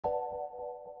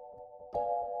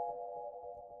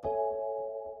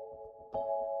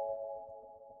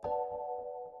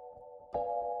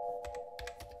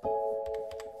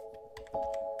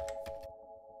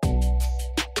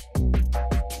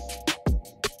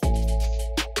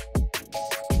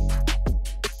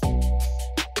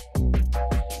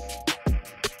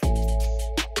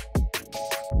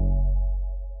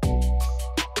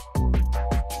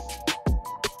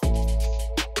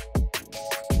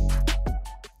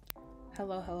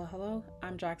Hello.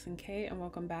 I'm Jacx'N and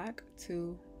welcome back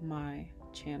to my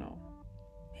channel.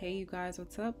 Hey you guys,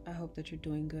 what's up? I hope that you're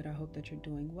doing good. I hope that you're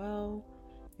doing well.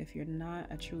 If you're not,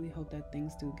 I truly hope that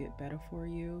things do get better for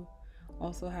you.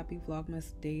 Also, happy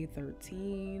Vlogmas day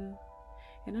 13.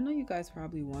 And I know you guys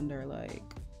probably wonder, like,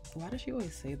 why does she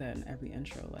always say that in every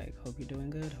intro? Like, hope you're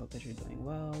doing good, hope that you're doing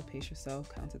well, pace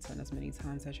yourself, count to 10 as many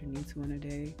times as you need to in a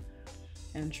day.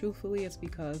 And truthfully, it's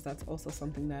because that's also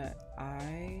something that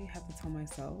I have to tell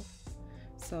myself.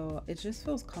 So it just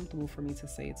feels comfortable for me to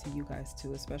say it to you guys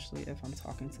too, especially if I'm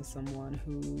talking to someone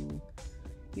who,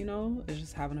 you know, is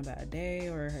just having a bad day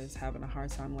or is having a hard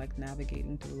time like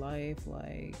navigating through life.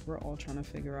 Like, we're all trying to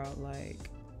figure out, like,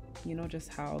 you know,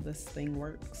 just how this thing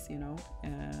works, you know.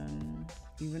 And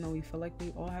even though we feel like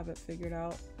we all have it figured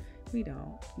out, we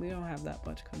don't have that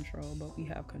much control, but we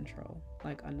have control,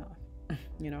 like, enough.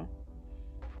 You know.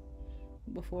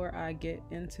 Before I get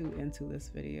into this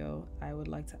video, I would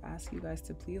like to ask you guys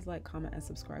to please like, comment, and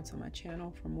subscribe to my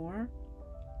channel for more.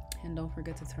 And don't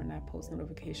forget to turn that post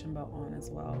notification bell on as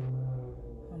well.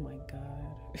 Oh my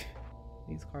god.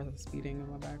 These cars are speeding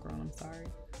in my background, I'm sorry.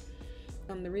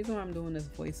 The reason why I'm doing this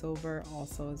voiceover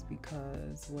also is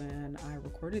because when I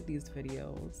recorded these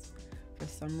videos, for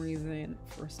some reason,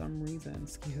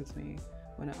 excuse me,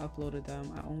 when I uploaded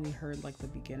them, I only heard like the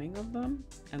beginning of them,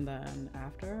 and then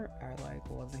after I like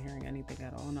wasn't hearing anything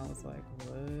at all, and I was like,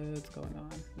 what's going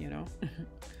on, you know?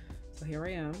 So here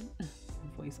I am,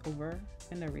 voiceover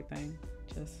and everything,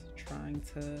 just trying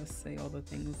to say all the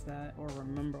things that, or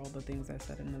remember all the things I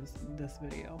said in this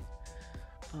video.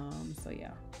 So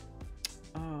yeah,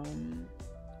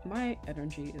 my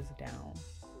energy is down,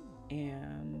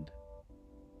 and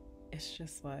it's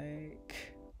just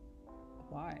like,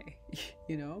 why?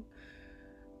 You know?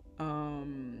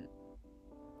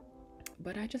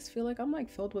 But I just feel like I'm like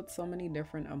filled with so many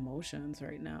different emotions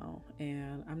right now,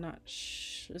 and I'm not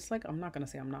it's like, I'm not gonna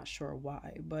say I'm not sure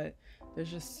why, but there's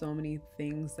just so many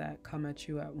things that come at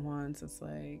you at once. It's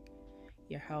like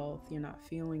your health, you're not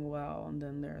feeling well, and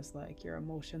then there's like your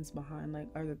emotions behind like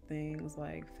other things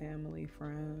like family,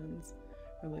 friends,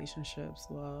 relationships,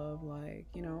 love, like,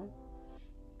 you know.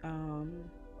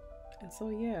 And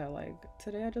so yeah, like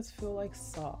today I just feel like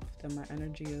soft and my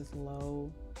energy is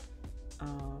low.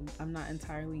 I'm not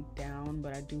entirely down,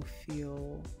 but I do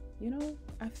feel, you know,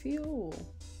 I feel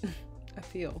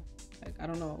like, I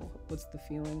don't know what's the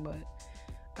feeling, but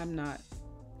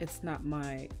it's not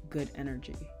my good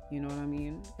energy, you know what I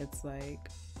mean? It's like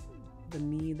the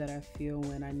me that I feel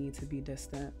when I need to be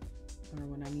distant, or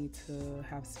when I need to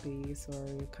have space,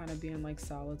 or kind of be in like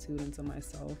solitude into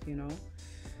myself, you know.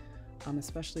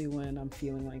 Especially when I'm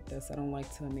feeling like this, I don't like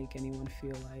to make anyone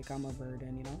feel like I'm a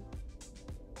burden, you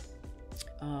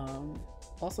know.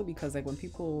 Also because like when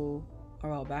people,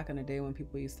 well, back in the day when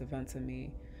people used to vent to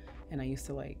me, and I used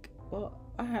to like, well,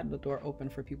 I had the door open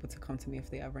for people to come to me if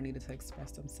they ever needed to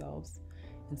express themselves,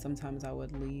 and sometimes I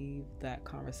would leave that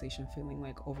conversation feeling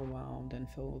like overwhelmed and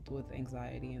filled with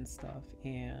anxiety and stuff.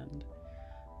 And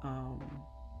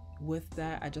with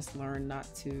that, I just learned not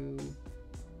to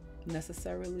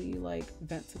necessarily like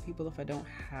vent to people if I don't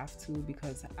have to,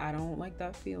 because I don't like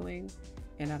that feeling,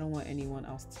 and I don't want anyone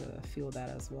else to feel that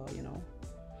as well, you know.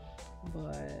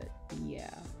 But yeah,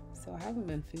 so I haven't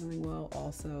been feeling well.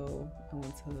 Also, I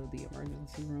went to the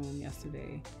emergency room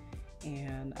yesterday,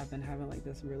 and I've been having like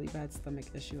this really bad stomach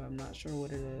issue. I'm not sure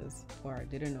what it is, or I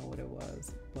didn't know what it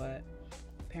was, but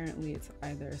apparently it's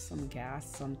either some gas,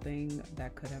 something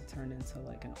that could have turned into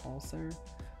like an ulcer.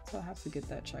 So I have to get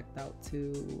that checked out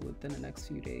too within the next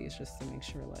few days, just to make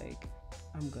sure like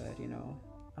I'm good, you know.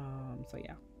 So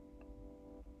yeah.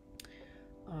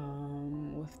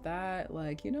 With that,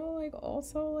 like, you know, like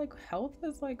also like health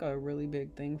is like a really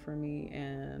big thing for me,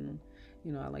 and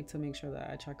you know, I like to make sure that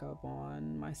I check up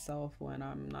on myself when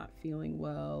I'm not feeling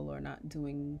well or not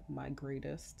doing my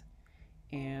greatest.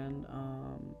 And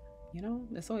you know,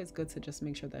 it's always good to just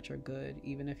make sure that you're good,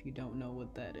 even if you don't know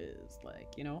what that is.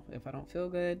 Like, you know, if I don't feel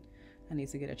good, I need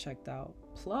to get it checked out.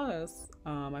 Plus,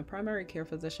 my primary care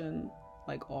physician,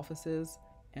 like offices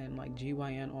and like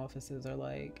GYN offices are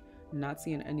like not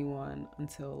seeing anyone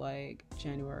until like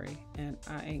January, and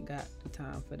I ain't got the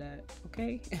time for that,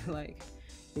 okay? Like,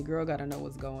 your girl gotta know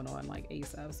what's going on like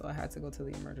ASAP, so I had to go to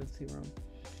the emergency room.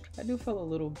 I do feel a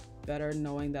little better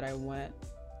knowing that I went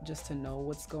just to know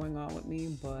what's going on with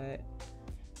me, but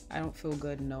I don't feel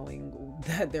good knowing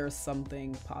that there's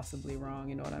something possibly wrong,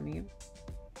 you know what I mean?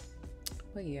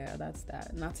 But yeah, that's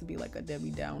that. Not to be like a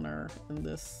Debbie Downer in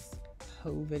this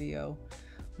whole video,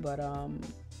 but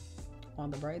on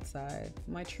the bright side,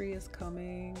 my tree is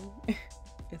coming.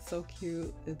 It's so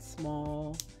cute, it's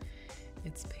small,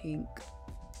 It's pink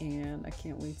and I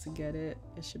can't wait to get it.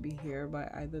 It should be here by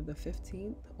either the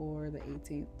 15th or the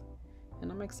 18th.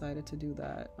 And I'm excited to do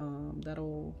that.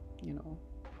 That'll, you know,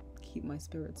 keep my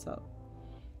spirits up.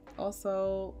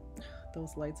 Also,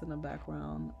 those lights in the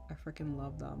background, I freaking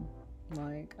love them.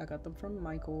 Like, I got them from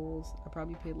Michael's. I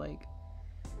probably paid like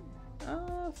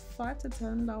 $5 to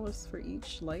 $10 for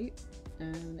each light,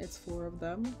 and it's 4 of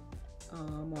them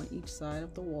on each side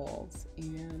of the walls.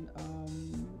 And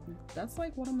that's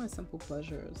like one of my simple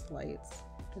pleasures. Lights,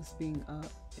 just being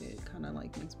up, it kind of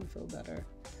like makes me feel better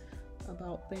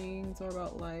about things or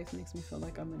about life. Makes me feel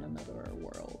like I'm in another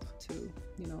world too,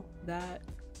 you know. That,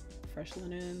 fresh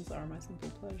linens are my simple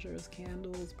pleasures.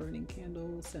 Candles, burning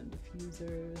candles, scent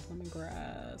diffusers,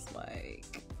 lemongrass.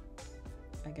 Like,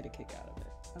 I get a kick out of it.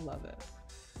 I love it.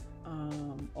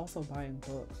 Also buying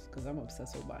books, because I'm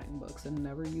obsessed with buying books and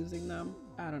never using them.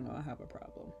 I don't know, I have a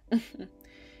problem.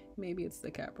 Maybe it's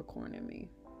the Capricorn in me.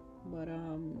 But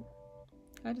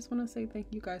I just want to say thank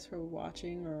you guys for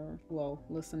watching, or well,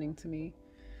 listening to me.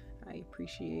 I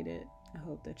appreciate it. I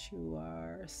hope that you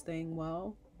are staying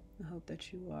well. I hope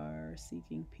that you are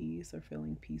seeking peace or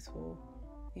feeling peaceful,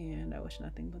 and I wish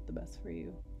nothing but the best for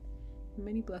you.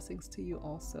 Many blessings to you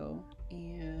also.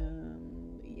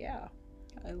 And yeah,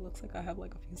 it looks like I have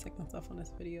like a few seconds left on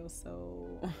this video,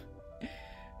 so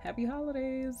happy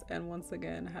holidays, and once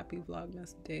again, happy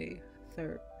Vlogmas day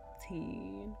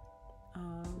 13.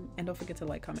 And don't forget to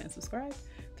like, comment, and subscribe.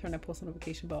 Turn that post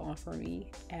notification bell on for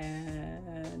me.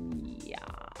 And yeah,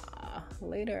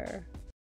 later.